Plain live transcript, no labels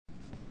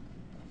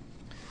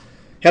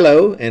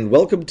Hello and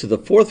welcome to the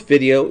fourth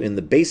video in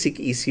the Basic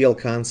ECL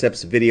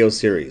Concepts video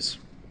series.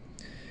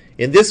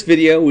 In this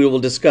video we will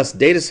discuss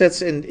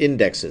datasets and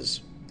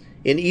indexes.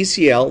 In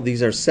ECL,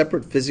 these are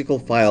separate physical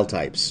file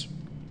types.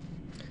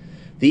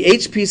 The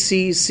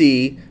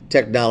HPCC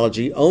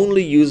technology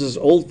only uses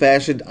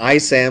old-fashioned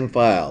ISAM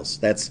files,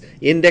 that's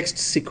Indexed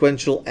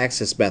Sequential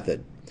Access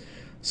Method.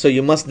 So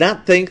you must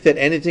not think that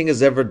anything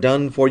is ever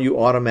done for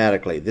you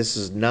automatically. This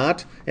is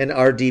not an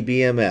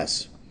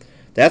RDBMS.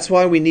 That's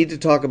why we need to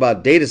talk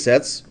about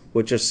datasets,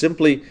 which are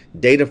simply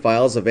data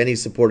files of any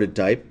supported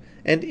type,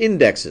 and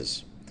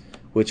indexes,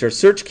 which are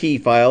search key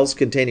files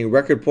containing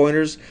record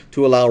pointers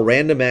to allow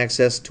random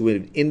access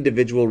to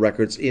individual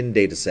records in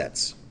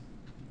datasets.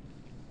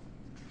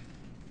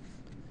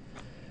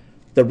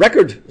 The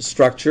record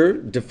structure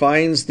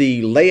defines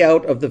the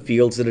layout of the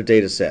fields in a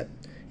dataset.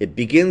 It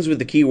begins with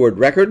the keyword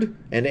record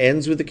and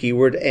ends with the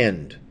keyword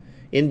end.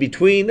 In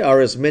between are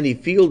as many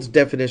field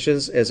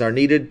definitions as are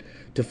needed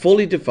to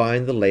fully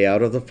define the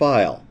layout of the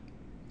file.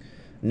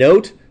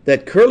 Note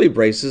that curly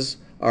braces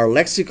are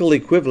lexical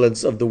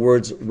equivalents of the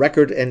words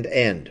record and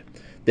end.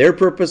 Their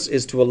purpose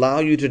is to allow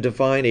you to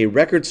define a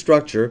record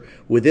structure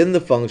within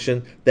the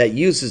function that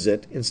uses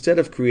it instead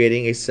of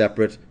creating a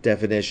separate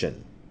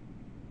definition.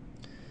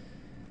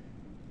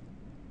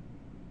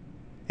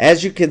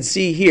 As you can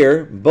see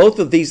here, both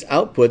of these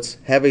outputs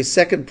have a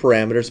second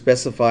parameter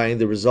specifying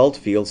the result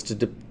fields to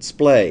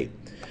display.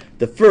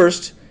 The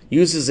first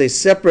uses a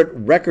separate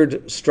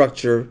record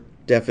structure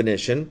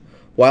definition,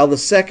 while the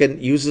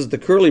second uses the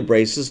curly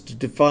braces to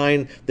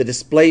define the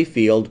display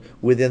field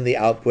within the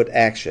output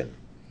action.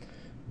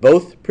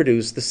 Both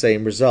produce the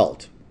same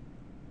result.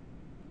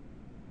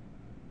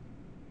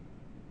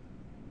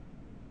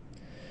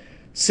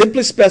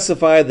 Simply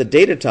specify the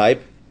data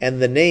type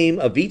and the name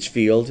of each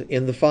field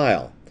in the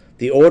file.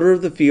 The order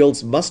of the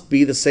fields must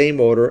be the same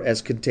order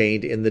as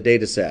contained in the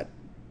dataset.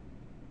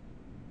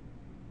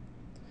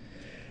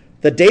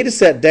 The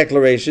dataset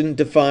declaration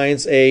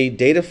defines a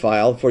data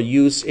file for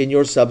use in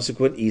your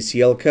subsequent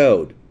ECL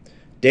code.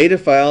 Data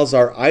files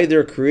are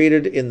either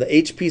created in the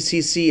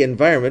HPCC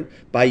environment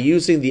by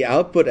using the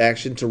output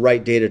action to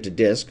write data to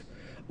disk,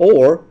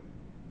 or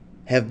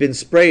have been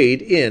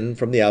sprayed in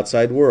from the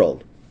outside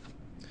world.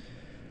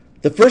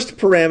 The first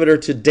parameter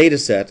to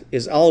dataset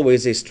is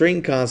always a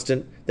string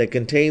constant that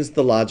contains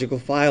the logical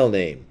file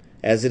name,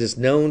 as it is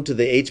known to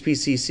the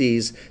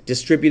HPCC's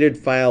Distributed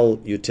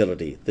File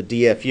Utility, the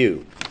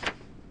DFU.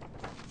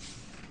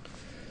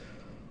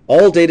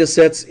 All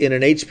datasets in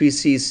an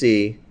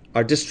HPCC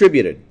are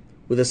distributed,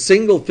 with a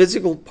single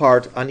physical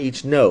part on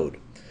each node,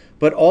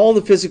 but all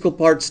the physical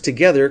parts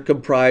together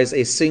comprise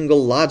a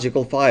single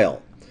logical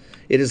file.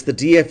 It is the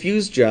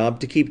DFU's job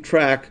to keep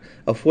track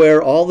of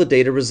where all the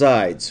data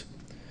resides.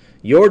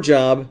 Your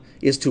job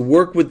is to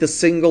work with the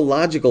single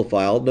logical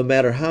file no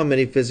matter how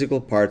many physical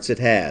parts it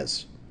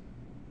has.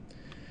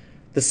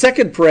 The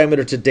second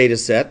parameter to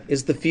dataset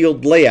is the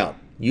field layout,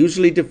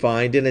 usually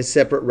defined in a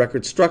separate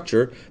record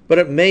structure, but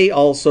it may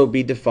also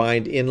be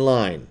defined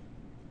inline.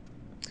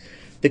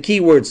 The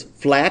keywords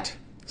flat,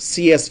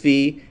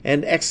 CSV,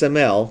 and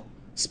XML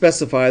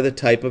specify the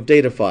type of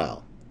data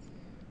file.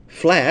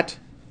 Flat,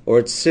 or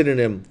its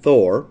synonym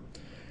Thor,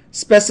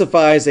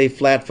 specifies a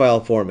flat file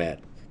format.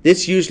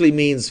 This usually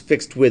means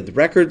fixed width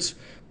records,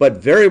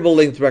 but variable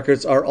length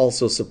records are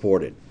also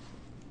supported.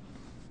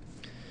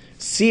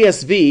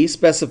 CSV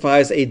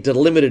specifies a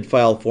delimited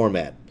file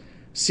format.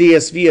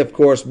 CSV, of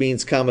course,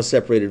 means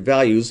comma-separated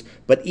values,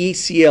 but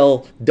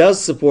ECL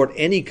does support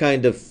any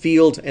kind of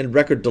field and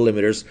record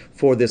delimiters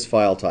for this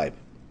file type.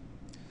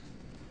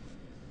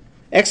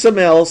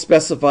 XML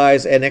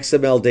specifies an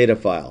XML data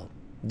file.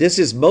 This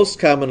is most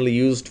commonly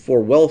used for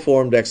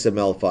well-formed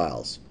XML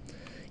files.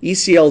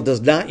 ECL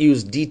does not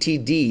use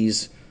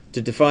DTDs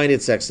to define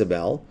its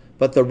XML,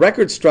 but the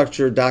record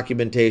structure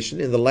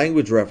documentation in the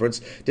language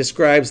reference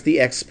describes the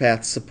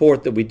XPath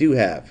support that we do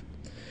have.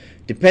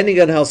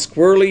 Depending on how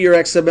squirrely your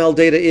XML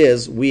data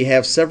is, we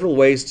have several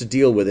ways to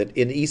deal with it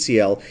in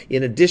ECL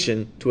in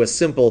addition to a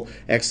simple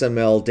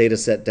XML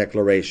dataset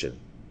declaration.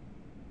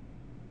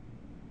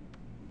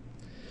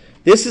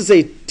 This is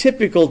a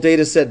typical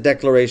dataset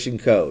declaration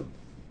code.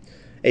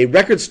 A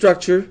record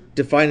structure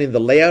defining the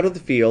layout of the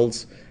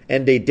fields,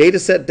 and a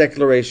dataset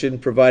declaration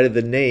provided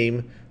the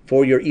name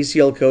for your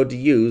ECL code to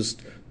use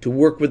to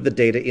work with the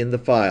data in the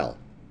file.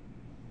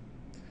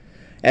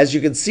 As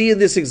you can see in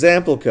this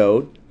example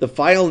code, the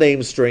file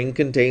name string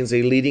contains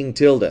a leading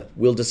tilde.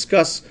 We'll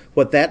discuss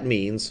what that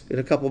means in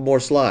a couple more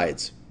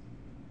slides.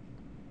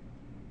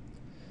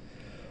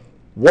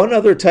 One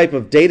other type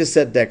of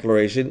dataset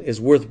declaration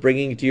is worth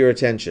bringing to your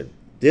attention.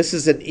 This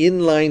is an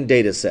inline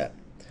dataset.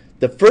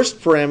 The first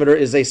parameter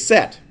is a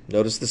set.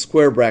 Notice the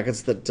square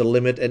brackets that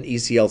delimit an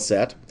ECL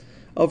set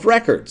of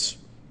records.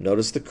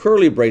 Notice the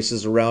curly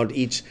braces around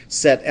each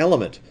set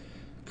element.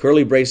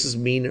 Curly braces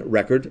mean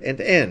record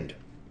and end.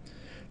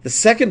 The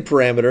second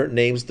parameter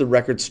names the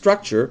record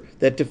structure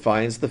that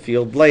defines the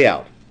field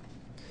layout.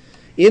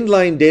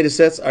 Inline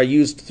datasets are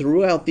used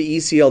throughout the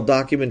ECL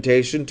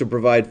documentation to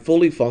provide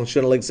fully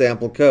functional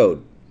example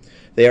code.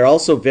 They are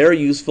also very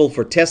useful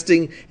for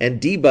testing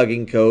and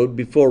debugging code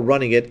before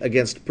running it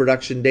against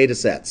production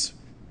datasets.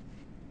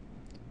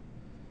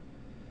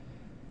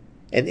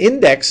 An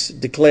index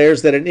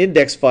declares that an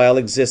index file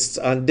exists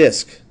on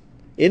disk.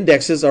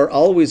 Indexes are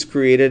always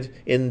created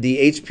in the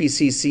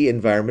HPCC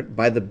environment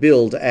by the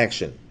build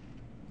action.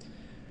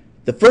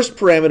 The first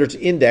parameter to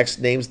index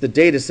names the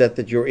dataset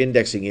that you're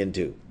indexing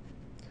into.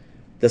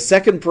 The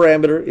second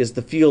parameter is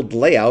the field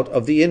layout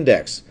of the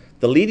index.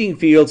 The leading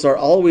fields are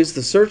always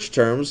the search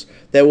terms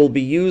that will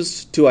be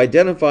used to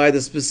identify the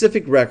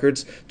specific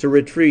records to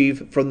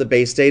retrieve from the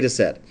base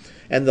dataset.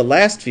 And the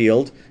last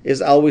field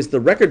is always the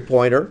record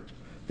pointer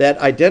that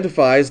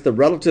identifies the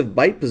relative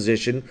byte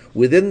position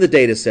within the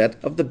dataset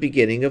of the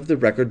beginning of the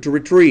record to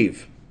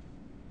retrieve.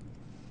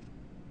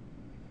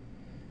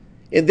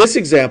 In this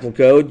example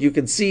code, you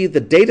can see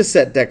the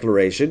dataset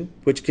declaration,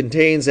 which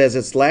contains as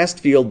its last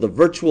field the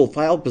virtual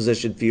file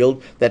position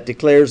field that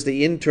declares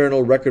the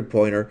internal record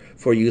pointer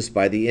for use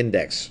by the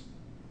index.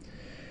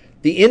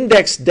 The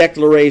index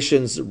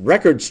declaration's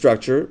record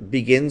structure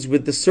begins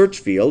with the search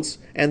fields,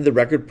 and the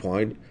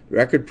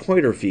record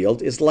pointer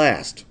field is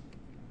last.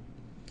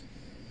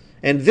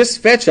 And this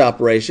fetch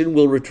operation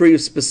will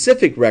retrieve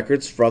specific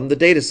records from the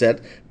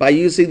dataset by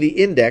using the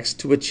index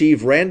to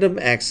achieve random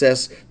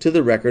access to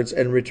the records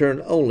and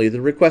return only the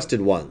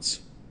requested ones.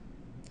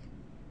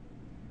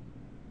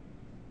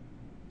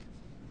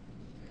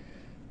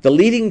 The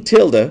leading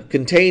tilde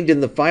contained in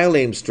the file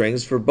name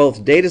strings for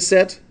both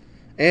dataset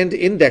and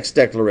index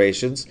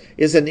declarations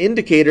is an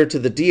indicator to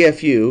the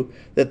DFU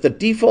that the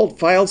default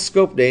file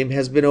scope name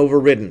has been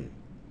overridden.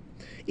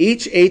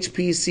 Each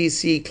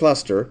HPCC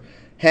cluster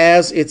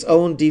has its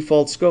own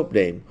default scope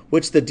name,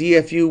 which the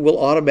DFU will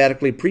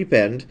automatically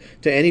prepend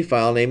to any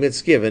file name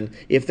it's given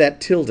if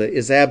that tilde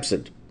is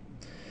absent.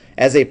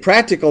 As a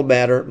practical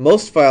matter,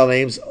 most file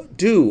names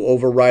do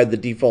override the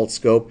default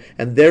scope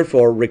and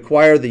therefore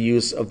require the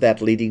use of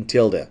that leading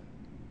tilde.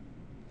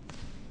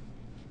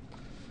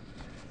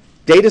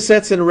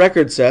 Datasets and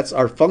record sets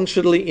are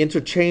functionally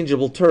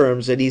interchangeable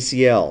terms in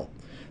ECL.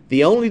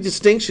 The only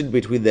distinction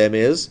between them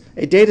is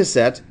a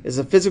dataset is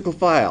a physical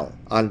file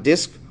on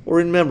disk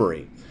or in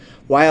memory,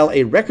 while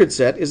a record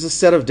set is a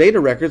set of data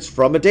records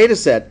from a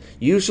dataset,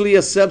 usually a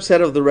subset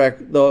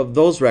of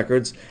those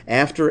records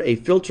after a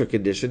filter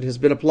condition has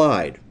been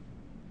applied.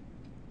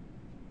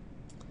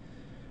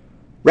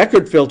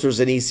 Record filters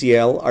in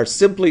ECL are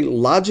simply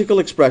logical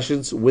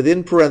expressions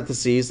within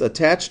parentheses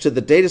attached to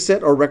the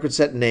dataset or record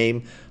set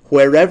name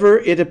wherever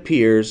it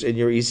appears in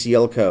your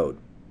ECL code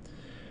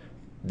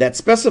that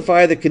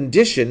specify the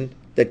condition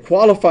that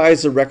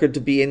qualifies a record to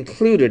be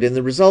included in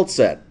the result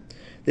set.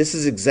 This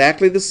is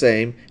exactly the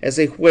same as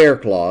a where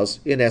clause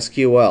in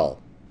SQL.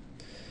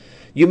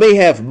 You may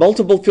have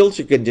multiple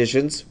filter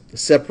conditions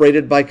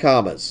separated by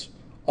commas.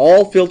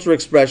 All filter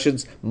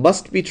expressions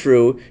must be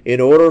true in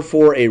order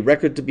for a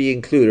record to be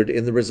included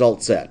in the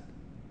result set.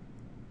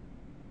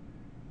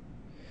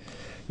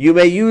 You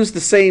may use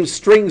the same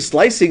string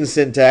slicing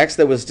syntax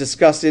that was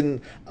discussed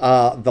in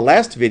the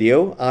last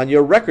video on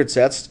your record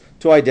sets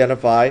to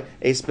identify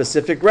a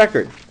specific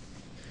record.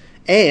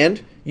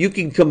 And you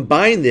can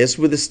combine this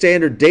with the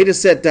standard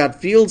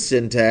dataset.field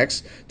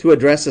syntax to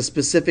address a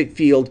specific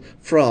field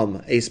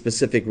from a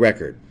specific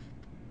record.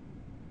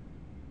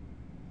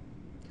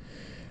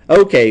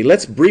 Okay,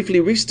 let's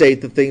briefly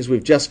restate the things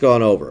we've just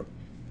gone over.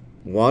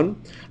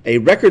 1. A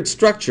record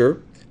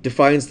structure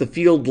defines the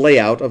field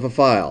layout of a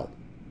file.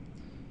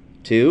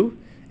 2.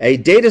 A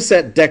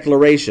dataset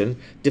declaration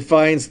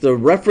defines the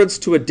reference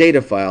to a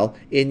data file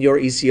in your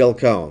ECL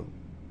code.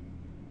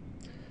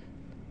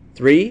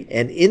 3.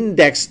 An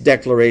index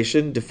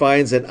declaration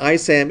defines an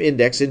ISAM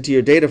index into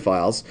your data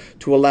files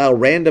to allow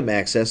random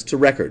access to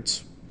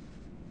records.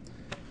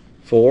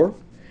 4.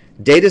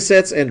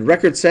 Datasets and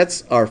record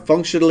sets are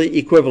functionally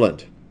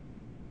equivalent.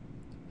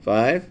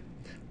 5.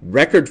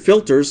 Record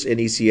filters in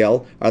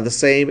ECL are the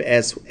same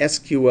as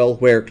SQL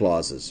where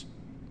clauses.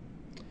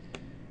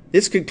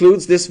 This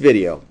concludes this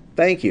video.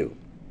 Thank you.